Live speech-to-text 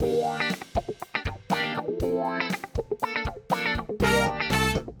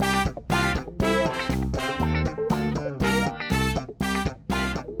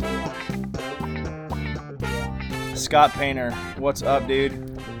Scott Painter, what's up,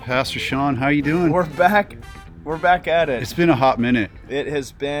 dude? Pastor Sean, how you doing? We're back at it. It's been a hot minute. It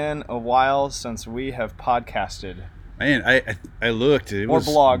has been a while since we have podcasted. Man, I looked. It was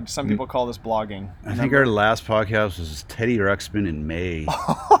blogged. Some people call this blogging. I think our last podcast was Teddy Ruxpin in May.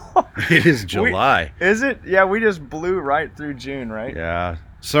 It is July. Is it? Yeah, we just blew right through June, right? Yeah.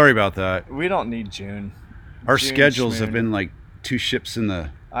 Sorry about that. We don't need June. Our June schedules have schmoon. been like two ships in the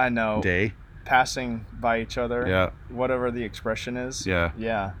I know. day. Passing by each other. Yeah. Whatever the expression is. Yeah.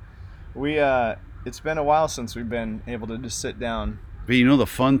 Yeah. We it's been a while since we've been able to just sit down. But you know the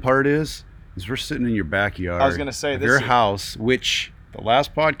fun part is we're sitting in your backyard. I was gonna say of this your is- house, which the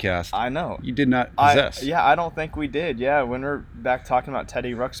last podcast I know. you did not possess. I don't think we did. Yeah, when we're back talking about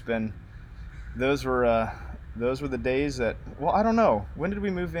Teddy Ruxpin, those were the days that. Well, I don't know. When did we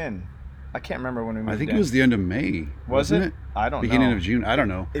move in? I can't remember when we moved in. I think it was the end of May. Was wasn't it? I don't know. Beginning of June. I don't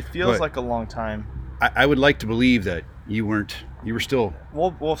know. It feels But like a long time. I would like to believe that you were still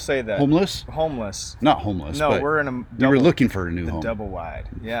We'll say that. homeless. Homeless. Not homeless. No, but we're in a you double, were looking for a new the home. double wide.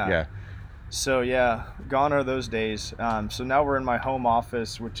 Yeah. Yeah. So yeah, gone are those days. So now we're in my home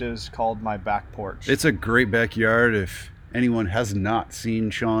office, which is called my back porch. It's a great backyard. If anyone has not seen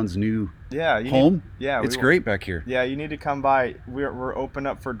Sean's new home, it's great back here. Yeah, you need to come by. We're open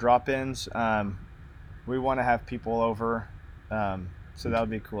up for drop-ins. We want to have people over, so that would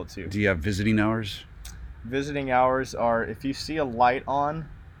be cool too. Do you have visiting hours? Visiting hours are if you see a light on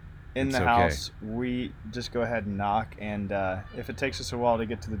in It's the okay. house, we just go ahead and knock, and if it takes us a while to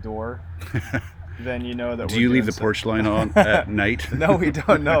get to the door, then you know that. Do we're you leave doing the some- porch line on at night? No, we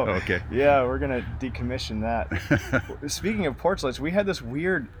don't know. Okay. Yeah, we're gonna decommission that. Speaking of porch lights, we had this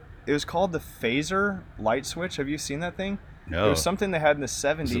weird. It was called the phaser light switch. Have you seen that thing? No. It was something they had in the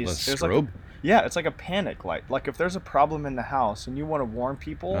 70s. Is it a It was strobe? yeah, it's like a panic light. Like if there's a problem in the house and you want to warn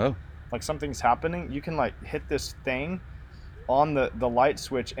people, Oh. like something's happening, you can like hit this thing on the light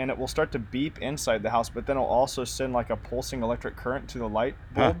switch and it will start to beep inside the house, but then it'll also send like a pulsing electric current to the light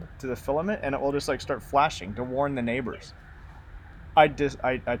bulb, to the filament, and it will just like start flashing to warn the neighbors. I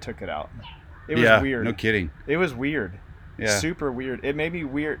took it out. It was Yeah, weird. no kidding. It was weird. Yeah. Super weird. It made me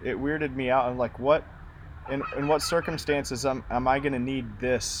weird. It weirded me out. I'm like, what? In what circumstances am I going to need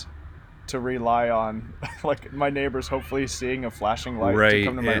this to rely on? Like my neighbors hopefully seeing a flashing light to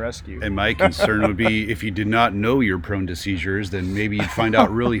come to my rescue. And my concern would be if you did not know you're prone to seizures, then maybe you'd find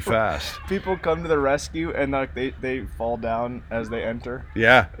out really fast. People come to the rescue and like they fall down as they enter.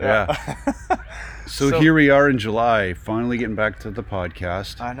 Yeah. So here we are in July, finally getting back to the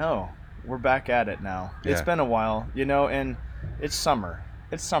podcast. I know. We're back at it now. It's Yeah. been a while, and it's summer.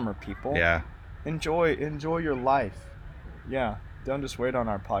 It's summer, people. Yeah. Enjoy your life. Yeah. Don't just wait on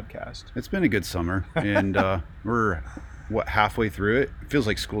our podcast. It's been a good summer, and we're halfway through it. It feels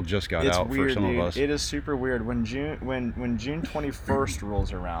like school just got It's out weird, for some dude. of us. It is super weird when June 21st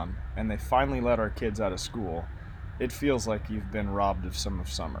rolls around and they finally let our kids out of school. It feels like you've been robbed of some of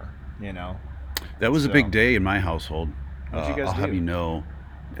summer. That was a big day in my household. What'd you guys I'll have do? you know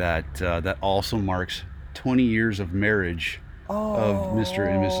that that also marks 20 years of marriage of Mr.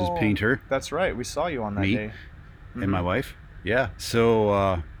 and Mrs. Painter That's right. We saw you on that Me? day. and my wife. Yeah.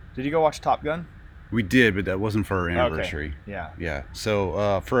 So Did you go watch Top Gun? we did, but that wasn't for our anniversary. Okay. Yeah. Yeah.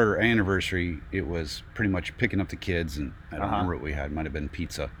 So for our anniversary, it was pretty much picking up the kids, and I don't remember what we had. Might have been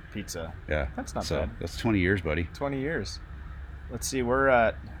pizza. Pizza. Yeah. That's not so bad. That's 20 years, buddy. 20 years. Let's see.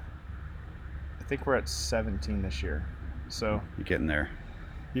 I think we're at 17 this year. So You're getting there.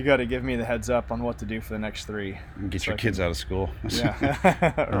 you got to give me the heads up on what to do for the next 3. Get So your I kids out of school. Yeah.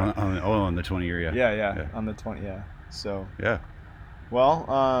 on the 20 year. Yeah. On the 20. Yeah. So, Yeah. well,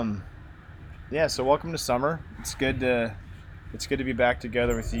 yeah. So welcome to summer. It's good to be back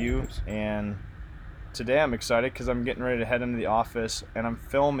together with you. And today I'm excited because I'm getting ready to head into the office and I'm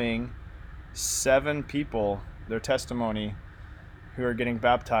filming 7 people, their testimony, who are getting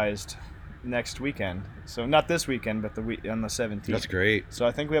baptized next weekend. So not this weekend, but on the 17th. That's great. So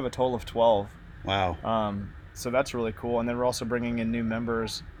I think we have a total of 12. Wow. So that's really cool. And then we're also bringing in new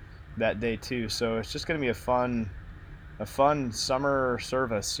members that day too. So it's just going to be a fun summer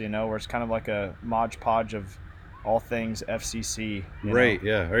service, where it's kind of like a Mod Podge of all things FCC. Right.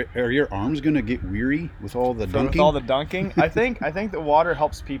 Yeah. Are your arms gonna get weary with all the dunking? With all the dunking, I think the water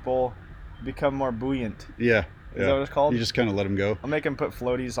helps people become more buoyant. Yeah. Is that what it's called? You just kind of let them go. I'll make them put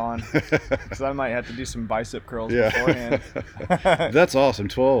floaties on because I might have to do some bicep curls Yeah. beforehand. That's awesome.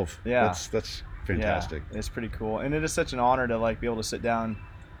 12. Yeah. That's fantastic. Yeah, it's pretty cool, and it is such an honor to be able to sit down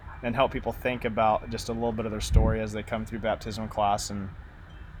and help people think about just a little bit of their story as they come through baptismal class, and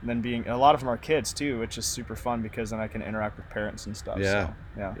then a lot of them are kids too, which is super fun because then I can interact with parents and stuff. Yeah. So,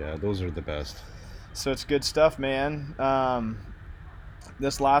 yeah. Yeah, those are the best. So it's good stuff, man.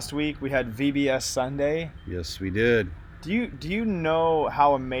 This last week we had VBS Sunday. Yes, we did. Do you know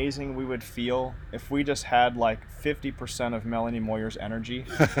how amazing we would feel if we just had like 50% of Melanie Moyer's energy?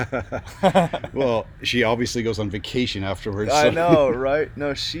 Well, she obviously goes on vacation afterwards. I So. know, right?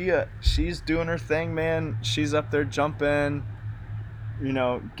 No, she's doing her thing, man. She's up there jumping,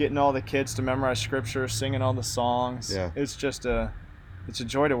 getting all the kids to memorize scripture, singing all the songs. Yeah. It's a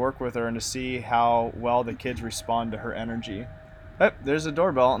joy to work with her and to see how well the kids respond to her energy. Oh, there's a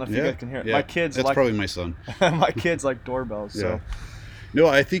doorbell. I don't know if you guys can hear it. Yeah. My kids That's like probably my son. my kids like doorbells. Yeah. So No,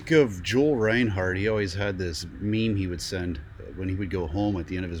 I think of Joel Reinhardt. He always had this meme he would send when he would go home at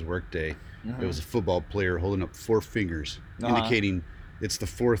the end of his workday. It was a football player holding up 4 fingers, indicating it's the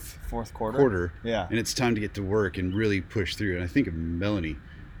fourth quarter. Yeah. And it's time to get to work and really push through. And I think of Melanie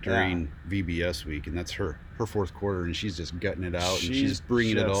during VBS week, and that's her fourth quarter, and she's just gutting it out, and she's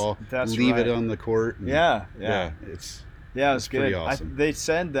bringing it all, leave it on the court. And yeah. It was good. pretty awesome. They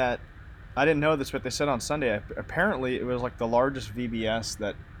said that, I didn't know this, but they said on Sunday, apparently it was like the largest VBS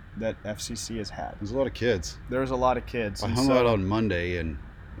that FCC has had. There's a lot of kids. There was a lot of kids. I hung out on Monday, and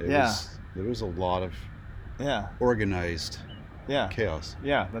there was a lot of organized chaos.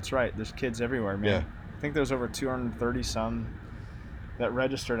 Yeah, that's right. There's kids everywhere, man. Yeah. I think there's over 230 some that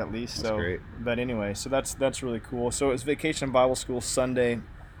registered at least. That's great. But anyway, so that's really cool. So it was Vacation Bible School Sunday.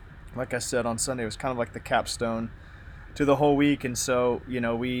 Like I said, on Sunday it was kind of like the capstone to the whole week, and so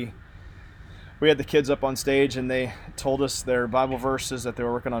we had the kids up on stage and they told us their Bible verses that they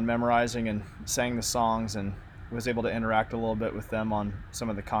were working on memorizing and sang the songs, and was able to interact a little bit with them on some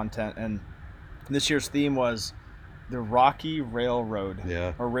of the content. And this year's theme was the Rocky Railroad,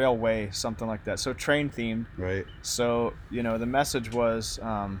 or Railway, something like that. So train themed. Right. So, the message was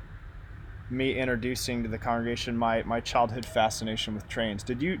me introducing to the congregation my childhood fascination with trains.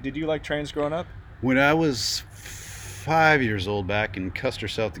 Did you like trains growing up? When I was 5 years old, back in Custer,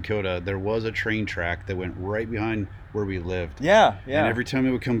 South Dakota, there was a train track that went right behind where we lived. Yeah. And every time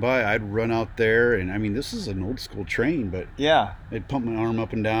it would come by, I'd run out there, and I mean, this is an old school train, but they'd pump my arm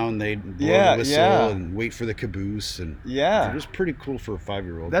up and down, they'd blow the whistle and wait for the caboose, and it was pretty cool for a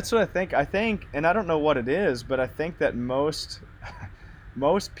 5-year-old. That's what I think. And I don't know what it is, but I think that most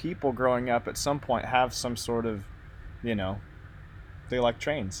people growing up at some point have some sort of, they like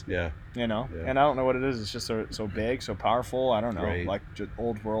trains. Yeah. And I don't know what it is. It's just so big, so powerful. I don't know, like just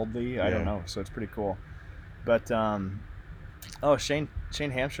old worldly. I don't know. So it's pretty cool. But Shane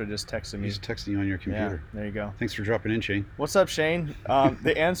Hampshire just texted me. He's texting you on your computer. Yeah, there you go. Thanks for dropping in, Shane. What's up, Shane?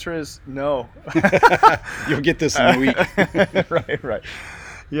 The answer is no. You'll get this in a week. Right.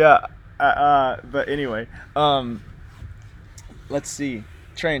 Yeah. But anyway, let's see.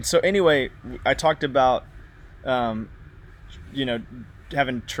 Train. So anyway, I talked about, having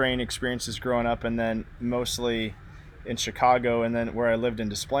train experiences growing up, and then mostly in Chicago, and then where I lived in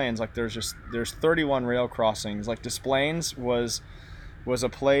Des Plaines, like there's 31 rail crossings. Like Des Plaines was a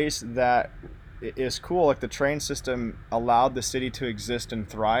place that is cool. Like the train system allowed the city to exist and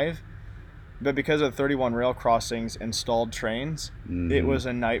thrive, but because of 31 rail crossings and stalled trains, it was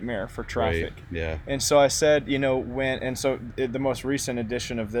a nightmare for traffic. Right. Yeah. And so I said, the most recent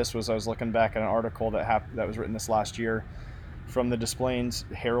edition of this was, I was looking back at an article that was written this last year from the Des Plaines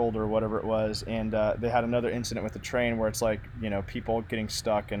Herald or whatever it was, and they had another incident with the train where it's like, people getting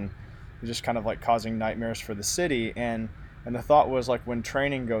stuck and just kind of like causing nightmares for the city. And the thought was, like, when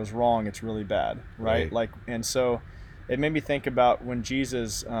training goes wrong, it's really bad, right? Like, and so it made me think about when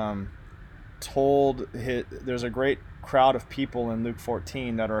Jesus there's a great crowd of people in Luke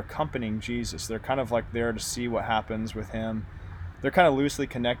 14 that are accompanying Jesus. They're kind of like there to see what happens with him. They're kind of loosely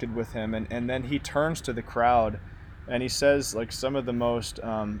connected with him, and then he turns to the crowd and he says, like, some of the most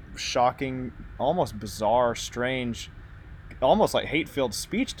shocking, almost bizarre, strange, almost like hate-filled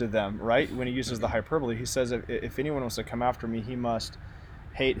speech to them, right? When he uses the hyperbole, he says, if anyone wants to come after me, he must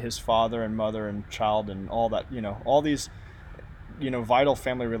hate his father and mother and child and all that, all these, vital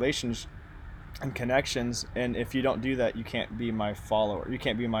family relations and connections. And if you don't do that, you can't be my follower. You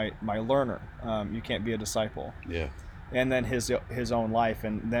can't be my learner. You can't be a disciple. Yeah. And then his own life,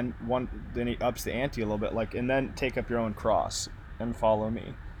 and then he ups the ante a little bit, like, and then take up your own cross and follow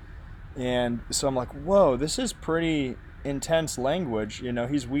me. And so I'm like, whoa, this is pretty intense language.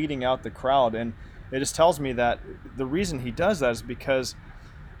 He's weeding out the crowd, and it just tells me that the reason he does that is because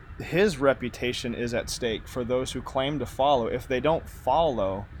his reputation is at stake for those who claim to follow. If they don't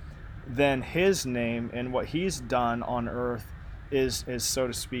follow, then his name and what he's done on earth is so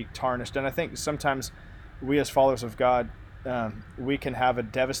to speak tarnished. And I think sometimes we as followers of God, we can have a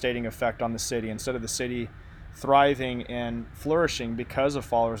devastating effect on the city. Instead of the city thriving and flourishing because of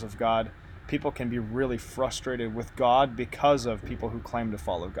followers of God, people can be really frustrated with God because of people who claim to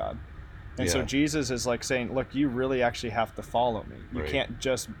follow God. And so Jesus is like saying, look, you really actually have to follow me. You can't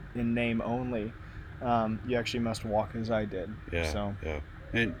just in name only. You actually must walk as I did. Yeah.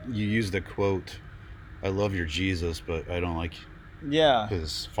 And you use the quote, I love your Jesus, but I don't like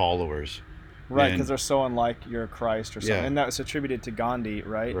his followers. Right, because they're so unlike your Christ or something. Yeah. And that was attributed to Gandhi,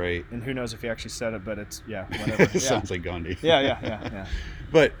 right? Right. And who knows if he actually said it, but it's, whatever. It sounds like Gandhi. Yeah.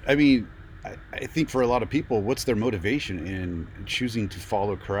 But, I mean, I think for a lot of people, what's their motivation in choosing to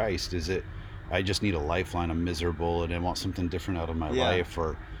follow Christ? Is it, I just need a lifeline, I'm miserable, and I want something different out of my life,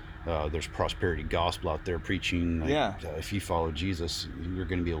 or there's prosperity gospel out there preaching, like, if you follow Jesus, you're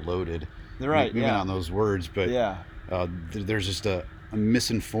going to be loaded. Right, Maybe not those words, but there's just a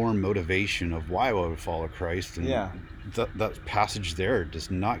misinformed motivation of why I would follow Christ, and that passage there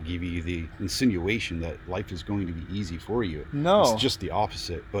does not give you the insinuation that life is going to be easy for you. No, it's just the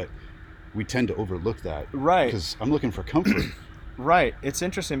opposite. But we tend to overlook that, right? Because I'm looking for comfort. Right. It's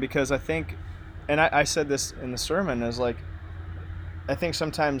interesting because I think, and I said this in the sermon, is like, I think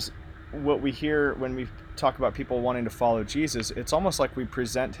sometimes what we hear when we talk about people wanting to follow Jesus, it's almost like we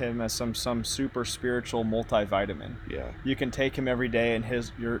present him as some super spiritual multivitamin. Yeah. You can take him every day and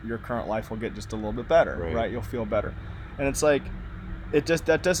your current life will get just a little bit better, right? You'll feel better. And it's like,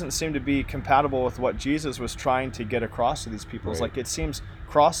 that doesn't seem to be compatible with what Jesus was trying to get across to these people. It's like, it seems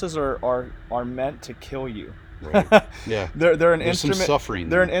crosses are meant to kill you. Right. Yeah. They're an There's instrument. Some suffering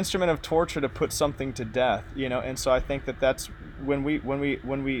They're there. an instrument of torture to put something to death, And so I think that's when we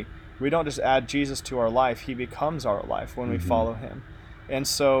don't just add Jesus to our life, he becomes our life when we follow him. And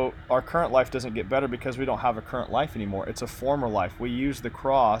so our current life doesn't get better because we don't have a current life anymore. It's a former life. We use the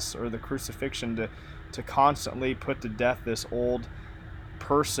cross or the crucifixion to constantly put to death this old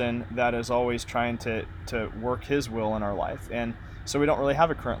person that is always trying to work his will in our life. And so we don't really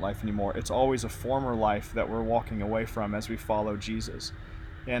have a current life anymore. It's always a former life that we're walking away from as we follow Jesus.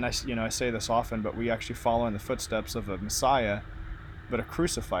 And I say this often, but we actually follow in the footsteps of a Messiah, but a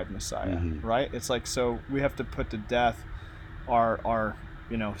crucified Messiah, right? It's like, so we have to put to death our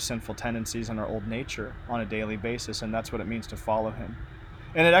sinful tendencies and our old nature on a daily basis, and that's what it means to follow him.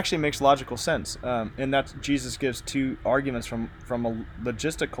 And it actually makes logical sense. And that's, Jesus gives two arguments from a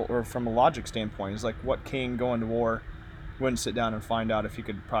logistical or from a logic standpoint. It's like, what king going to war wouldn't sit down and find out if he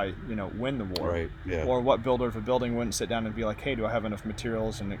could probably win the war, right? Yeah. Or what builder of a building wouldn't sit down and be like, hey, do I have enough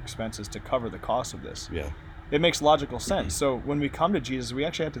materials and expenses to cover the cost of this? Yeah. It makes logical sense. So when we come to Jesus, we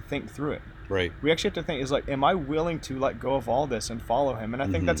actually have to think through it. Right. We actually have to think, is like, am I willing to let go of all this and follow him? And I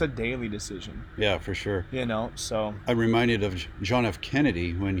think that's a daily decision. Yeah, for sure. So I'm reminded of John F.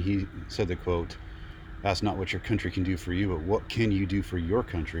 Kennedy when he said the quote, ask not what your country can do for you, but what can you do for your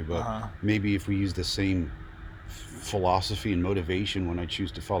country? But maybe if we use the same philosophy and motivation when I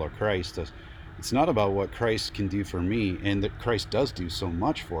choose to follow Christ, it's not about what Christ can do for me, and that Christ does do so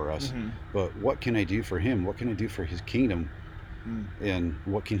much for us, but what can I do for him? What can I do for his kingdom? And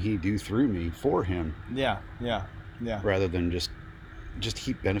what can he do through me for him? Yeah. Rather than just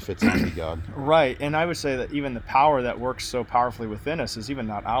heap benefits on me, God. Right. And I would say that even the power that works so powerfully within us is even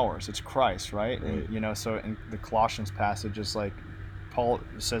not ours. It's Christ, right? And, so in the Colossians passage, it's like Paul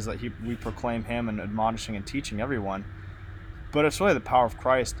says that we proclaim him and admonishing and teaching everyone. But it's really the power of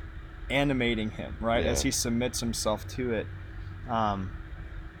Christ animating him, right? As he submits himself to it.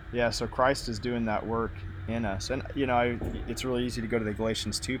 So Christ is doing that work in us. And, it's really easy to go to the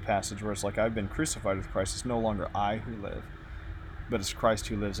Galatians 2 passage where it's like, I've been crucified with Christ. It's no longer I who live, but it's Christ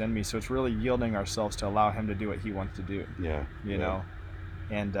who lives in me. So it's really yielding ourselves to allow him to do what he wants to do. You know?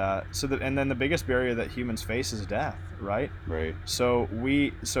 And and then the biggest barrier that humans face is death, right? Right. So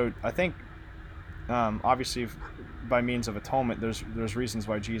I think, obviously, by means of atonement, there's reasons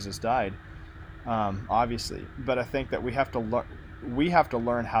why Jesus died, obviously. But I think that we have to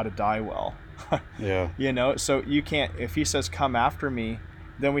learn how to die well. So you can't, if he says, come after me,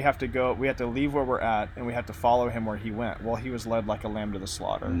 then we have to leave where we're at and we have to follow him where he went. Well, he was led like a lamb to the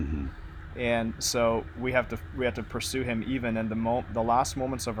slaughter. And so we have to pursue him even in the last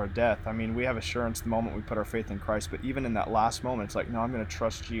moments of our death. I mean, we have assurance the moment we put our faith in Christ, but even in that last moment, it's like, no, I'm going to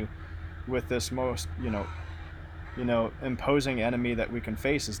trust you with this most, imposing enemy that we can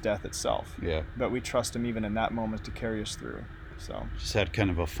face is death itself. Yeah. But we trust him even in that moment to carry us through. So just had kind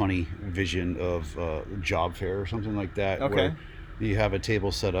of a funny vision of a job fair or something like that. Okay. Where you have a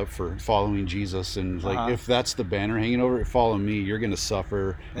table set up for following Jesus, and like, if that's the banner hanging over it, follow me, you're going to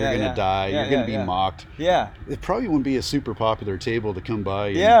suffer, you're going to die, you're going to be mocked. Yeah. It probably wouldn't be a super popular table to come by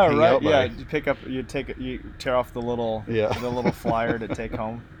and hang out by. You tear off the little flyer to take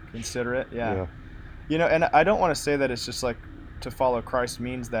home. Consider it. And I don't want to say that it's just like to follow Christ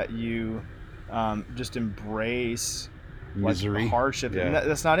means that you just embrace misery, hardship. Yeah. And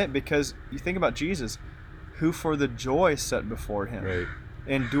that's not it, because you think about Jesus, who for the joy set before him Right.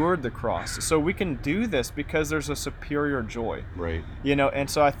 endured the cross. So we can do this because there's a superior joy. Right. And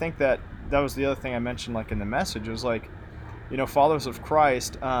so I think that was the other thing I mentioned, like in the message, was like, followers of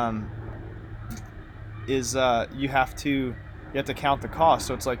Christ is you have to count the cost.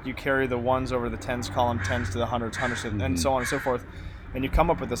 So it's like you carry the ones over the tens column, tens to the hundreds, hundreds, and so on and so forth, and you come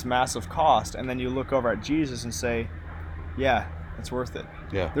up with this massive cost, and then you look over at Jesus and say, yeah, it's worth it.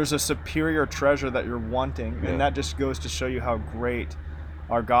 Yeah. There's a superior treasure that you're wanting, and that just goes to show you how great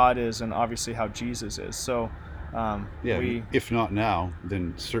our God is, and obviously how Jesus is. So if not now,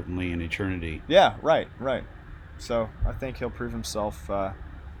 then certainly in eternity. Yeah, right. So I think he'll prove himself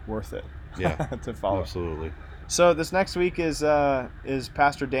worth it. Yeah, to follow. Absolutely. So this next week is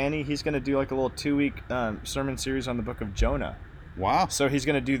Pastor Danny. He's going to do like a little 2-week sermon series on the book of Jonah. Wow. So he's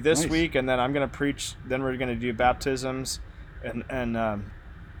going to do this Nice. week, and then I'm going to preach. Then we're going to do baptisms, and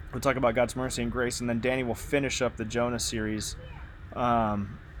we'll talk about God's mercy and grace. And then Danny will finish up the Jonah series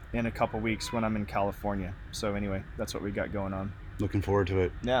in a couple weeks when I'm in California. So anyway, that's what we got going on. Looking forward to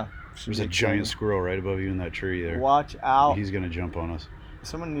it. Yeah. There's a giant squirrel right above you in that tree there. Watch out. He's going to jump on us.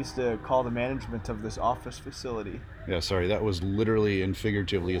 Someone needs to call the management of this office facility. Yeah, sorry. That was literally and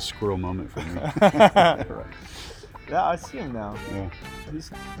figuratively a squirrel moment for me. Right. Yeah, I see him now. Yeah.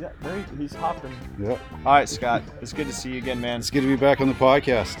 He's hopping. Yeah. All right, Scott. It's good to see you again, man. It's good to be back on the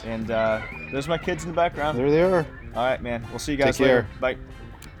podcast. And there's my kids in the background. There they are. All right, man. We'll see you guys Take care. later. Bye.